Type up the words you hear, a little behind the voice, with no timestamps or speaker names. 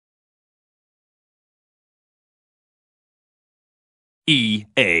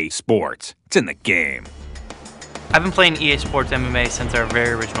EA Sports. It's in the game. I've been playing EA Sports MMA since our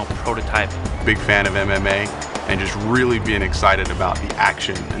very original prototype. Big fan of MMA and just really being excited about the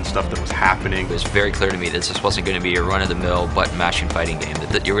action and stuff that was happening. It was very clear to me that this wasn't going to be a run-of-the-mill button mashing fighting game,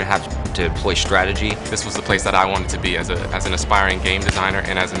 that you were going to have to employ strategy. This was the place that I wanted to be as an aspiring game designer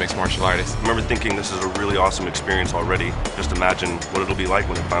and as a mixed martial artist. I remember thinking this is a really awesome experience already. Just imagine what it'll be like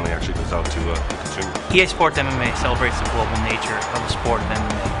when it finally actually goes out to the consumer. EA Sports MMA celebrates the global nature of the sport of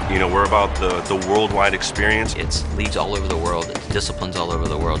MMA. You know, we're about the worldwide experience. It's leagues all over the world, it's disciplines all over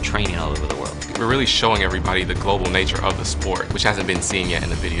the world, training all over the world. We're really showing everybody the global nature of the sport, which hasn't been seen yet in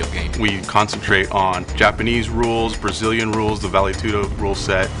the video game. We concentrate on Japanese rules, Brazilian rules, the Vale Tudo rule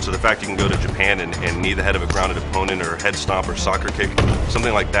set. So the fact you can go to Japan and knee the head of a grounded opponent or head stomp or soccer kick,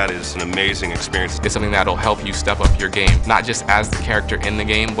 something like that is an amazing experience. It's something that'll help you step up your game, not just as the character in the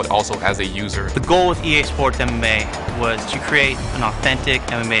game, but also as a user. The goal with EA Sports MMA was to create an authentic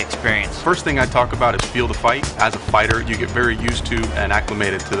MMA experience. First thing I talk about is feel the fight. As a fighter, you get very used to and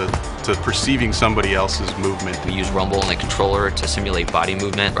acclimated to perceiving somebody else's movement. We use Rumble and the controller to simulate body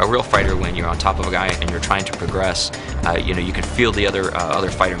movement. A real fighter, when you're on top of a guy and you're trying to progress, you can feel the other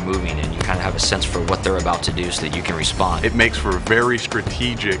fighter moving, and you kind of have a sense for what they're about to do so that you can respond. It makes for a very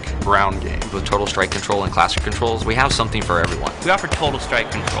strategic ground game. With Total Strike Control and Classic Controls, we have something for everyone. We offer Total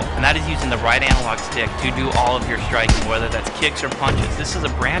Strike Control, and that is using the right analog stick to do all of your striking, whether that's kicks or punches. This is a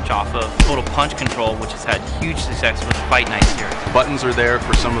branch off of Total Punch Control, which has had huge success with the Fight Night series. Buttons are there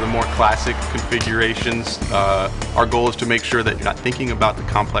for some of the more classic configurations. Our goal is to make sure that you're not thinking about the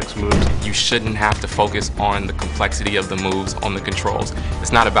complex moves. You shouldn't have to focus on the complexity of the moves on the controls.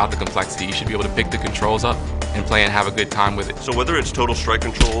 It's not about the complexity. You should be able to pick the controls up and play and have a good time with it. So whether it's Total Strike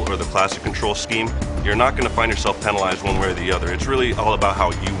Control or the Classic Control scheme, you're not going to find yourself penalized one way or the other. It's really all about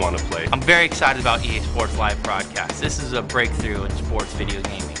how you want to play. I'm very excited about EA Sports Live broadcast. This is a breakthrough in sports video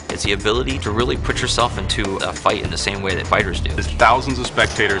gaming. It's the ability to really put yourself into a fight in the same way that fighters do. There's thousands of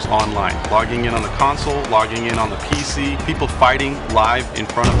spectators online, logging in on the console, logging in on the PC, people fighting live in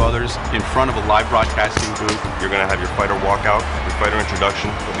front of others, in front of a live broadcasting booth. You're going to have your fighter walkout, your fighter introduction,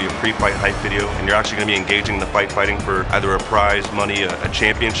 there'll be a pre-fight hype video, and you're actually going to be engaging in the fight, fighting for either a prize, money, a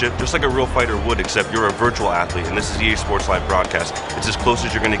championship, just like a real fighter would, except you're a virtual athlete, and this is EA Sports Live broadcast. It's as close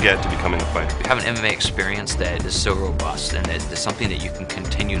as you're going to get to becoming a fighter. You have an MMA experience that is so robust, and that is something that you can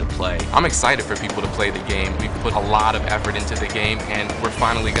continue to play. I'm excited for people to play the game. We've put a lot of effort into the game, and we're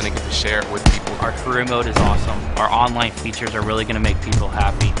finally going to get to share it with people. Our career mode is awesome. Our online features are really going to make people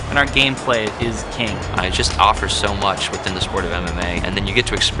happy, and our gameplay is king. It just offers so much within the sport of MMA, and then you get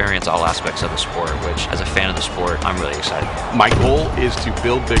to experience all aspects of the sport, which, as a fan of the sport, I'm really excited about. My goal is to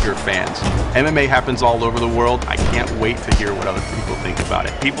build bigger fans. MMA happens all over the world. I can't wait to hear what other people think about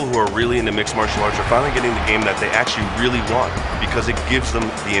it. People who are really into mixed martial arts are finally getting the game that they actually really want, because it gives them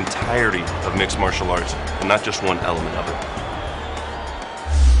the entirety of mixed martial arts and not just one element of it.